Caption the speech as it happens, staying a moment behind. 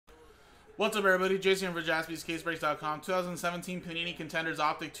What's up, everybody? Jason for JaspysCaseBreaks.com. 2017 Panini Contenders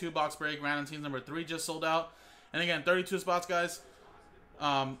Optic 2-box break. Random teams number 3 just sold out. And again, 32 spots, guys.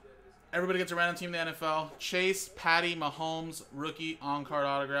 Everybody gets a random team in the NFL. Chase, Patty, Mahomes, rookie, on-card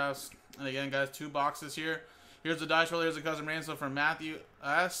autographs. And again, guys, 2 boxes here. Here's the dice roller. Here's the custom random. So from Matthew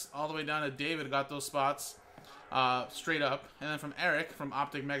S. all the way down to David, got those spots straight up. And then from Eric, from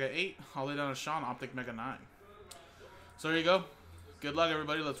Optic Mega 8, all the way down to Sean, Optic Mega 9. So there you go. Good luck,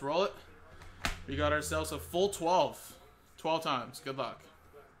 everybody. Let's roll it. We got ourselves a full 12. 12 times. Good luck.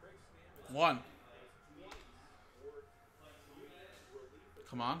 1.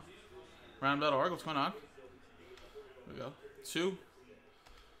 Come on. Round.org. What's going on? Here we go. 2.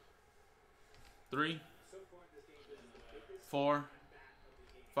 3. 4.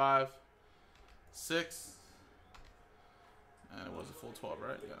 5. 6. And it was a full 12,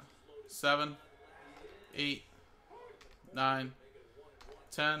 right? Yeah. 7. 8. 9.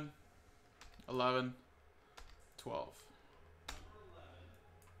 10. 11, 12.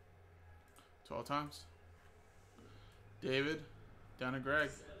 12 times. David, down to Greg.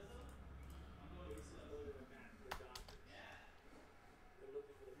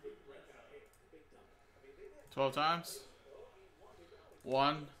 12 times.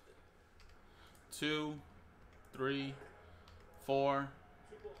 1, 2, 3, 4,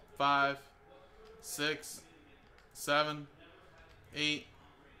 5, 6, 7, 8,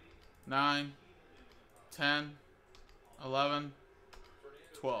 9, 10, 11,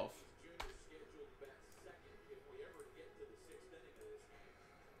 12.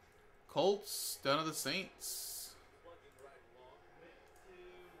 Colts down to the Saints.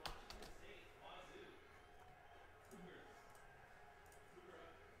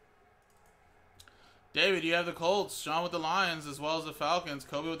 David, you have the Colts. Sean with the Lions, as well as the Falcons.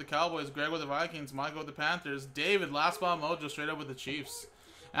 Kobe with the Cowboys. Greg with the Vikings. Michael with the Panthers. David, last spot mojo, straight up with the Chiefs.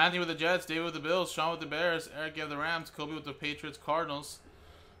 Anthony with the Jets, David with the Bills, Sean with the Bears, Eric, you have the Rams, Kobe with the Patriots, Cardinals,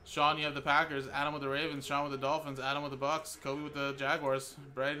 Sean, you have the Packers, Adam with the Ravens, Sean with the Dolphins, Adam with the Bucks, Kobe with the Jaguars,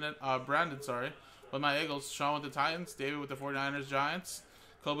 Brandon, with my Eagles, Sean with the Titans, David with the 49ers, Giants,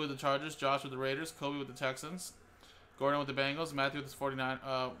 Kobe with the Chargers, Josh with the Raiders, Kobe with the Texans, Gordon with the Bengals, Matthew with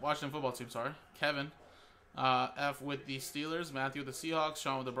the Washington football team, Kevin, F with the Steelers, Matthew with the Seahawks,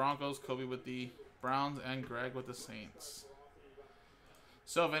 Sean with the Broncos, Kobe with the Browns, and Greg with the Saints.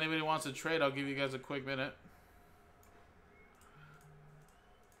 So if anybody wants to trade, I'll give you guys a quick minute.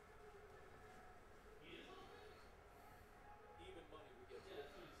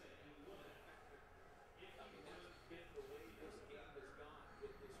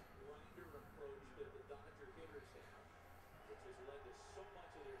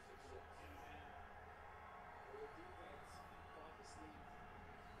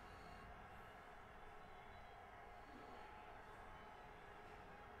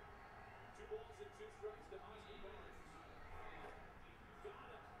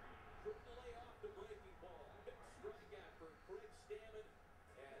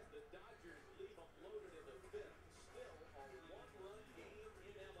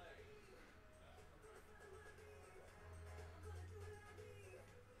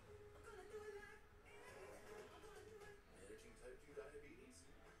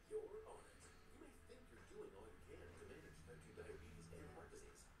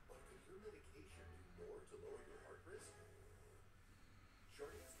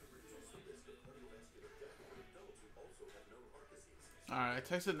 Alright, I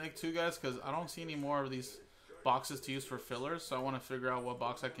texted Nick too, guys, because I don't see any more of these boxes to use for fillers, so I want to figure out what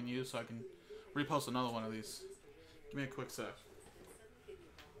box I can use so I can repost another one of these. Give me a quick sec.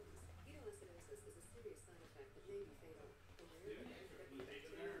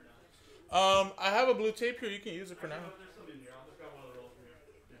 I have a blue tape here. You can use it for now.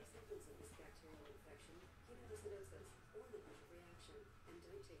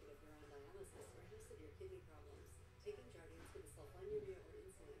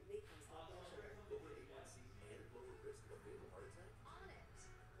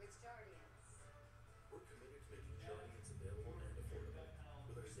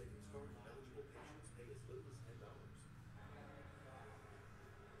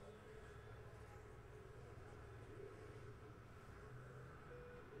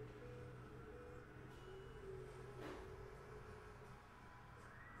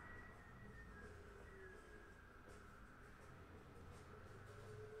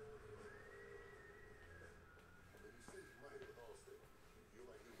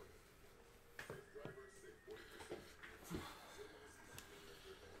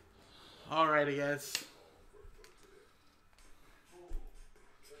 Alrighty, guys.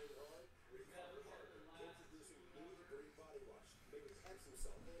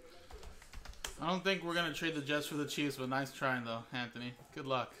 I don't think we're going to trade the Jets for the Chiefs, but nice trying, though, Anthony. Good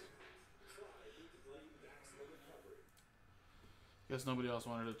luck. Guess nobody else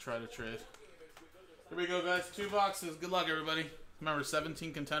wanted to try to trade. Here we go, guys. 2 boxes. Good luck, everybody. Remember,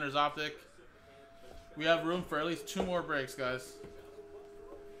 17 Contenders Optic. We have room for at least 2 more breaks, guys.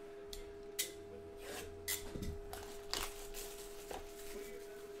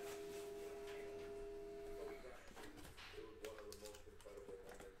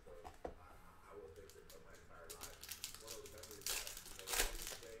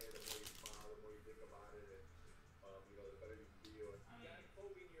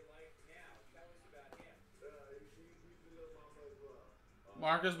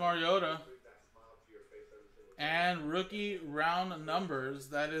 Marcus Mariota. And rookie round numbers.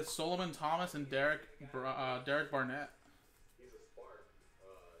 That is Solomon Thomas and Derek Barnett.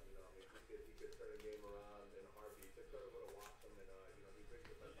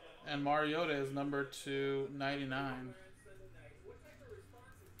 And Mariota is number 299.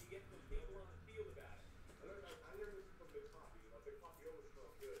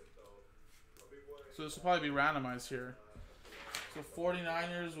 So this will probably be randomized here. So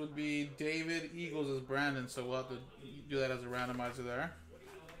 49ers would be David, Eagles is Brandon, so we'll have to do that as a randomizer there.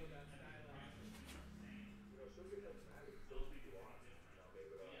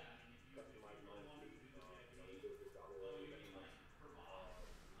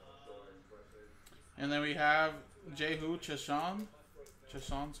 And then we have Jehu Chesson,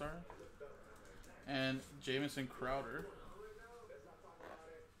 sorry, and Jamison Crowder.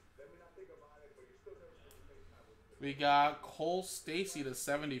 We got Cole Stacy to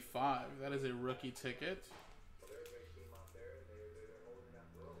 75. That is a rookie ticket.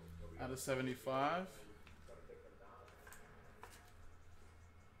 Out of 75.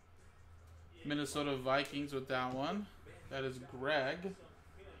 Minnesota Vikings with that one. That is Greg.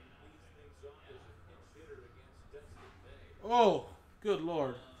 Oh, good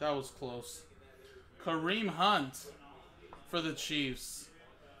Lord. That was close. Kareem Hunt for the Chiefs.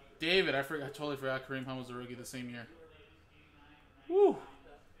 David, I totally forgot Kareem Hunt was a rookie the same year. Woo!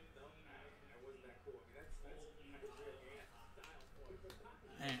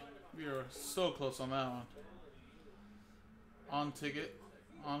 Man, we are so close on that one. On ticket,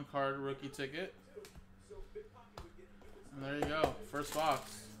 on card rookie ticket. And there you go, first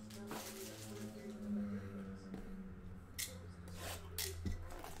box.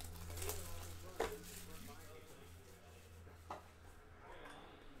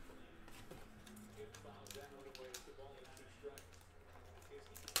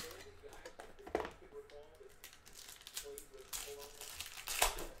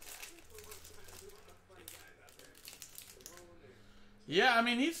 Yeah, I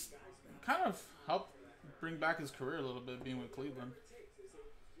mean, he's kind of helped bring back his career a little bit being with Cleveland.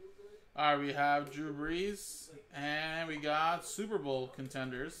 All right, we have Drew Brees, and we got Super Bowl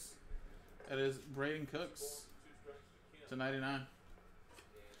contenders. That is Braden Cooks to 99.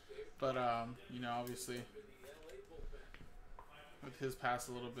 But, you know, obviously, with his pass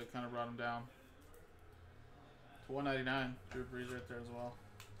a little bit, kind of brought him down. To 199, Drew Brees right there as well.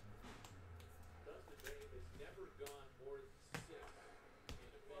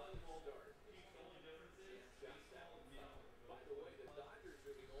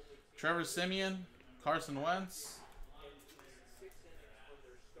 Trevor Siemian, Carson Wentz.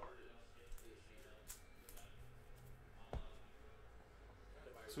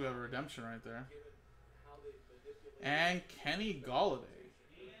 So we have a redemption right there. And Kenny Golladay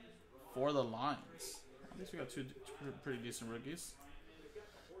for the Lions. I guess we got 2 pretty decent rookies.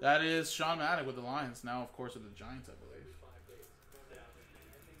 That is Sean Maddock with the Lions. Now, of course, with the Giants, I believe.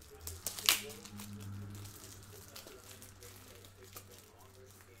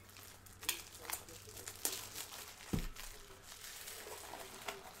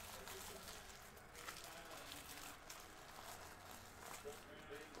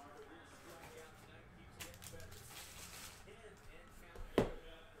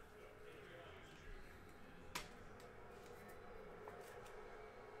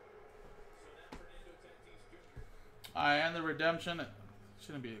 And the redemption, it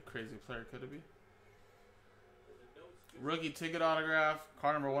shouldn't be a crazy player, could it be? Rookie ticket autograph,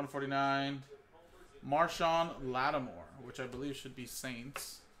 card number 149, Marshawn Lattimore, which I believe should be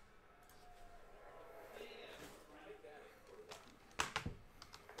Saints.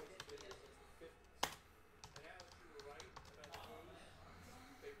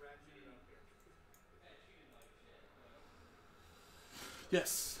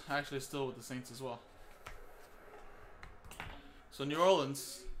 Yes, actually still with the Saints as well. So New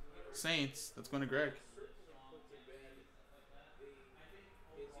Orleans Saints, that's going to Greg.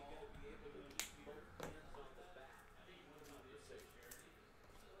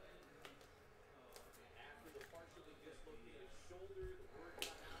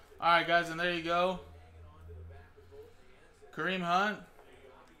 Alright, guys, and there you go. Kareem Hunt.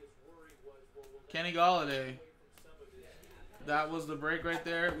 Kenny Galladay. That was the break right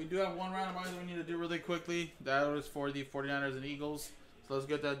there. We do have one randomizer we need to do really quickly. That was for the 49ers and Eagles. So let's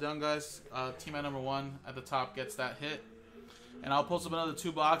get that done, guys. Team at number 1 at the top gets that hit. And I'll post up another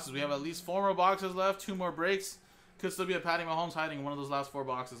 2 boxes. We have at least 4 more boxes left. 2 more breaks. Could still be a Patty Mahomes hiding in one of those last 4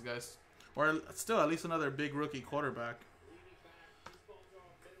 boxes, guys. Or still at least another big rookie quarterback.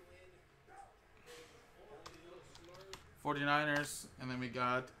 '49ers, and then we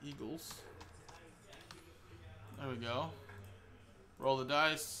got Eagles. There we go. Roll the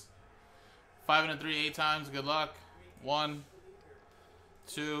dice. 5 and a 3, 8 times. Good luck. 1,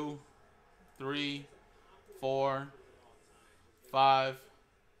 2, 3, 4, 5,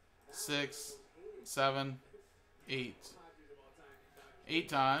 6, 7, 8. 8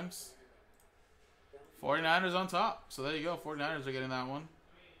 times. 49ers on top. So there you go. 49ers are getting that one.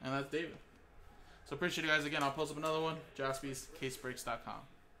 And that's David. So appreciate you guys again. I'll post up another one. JaspysCaseBreaks.com.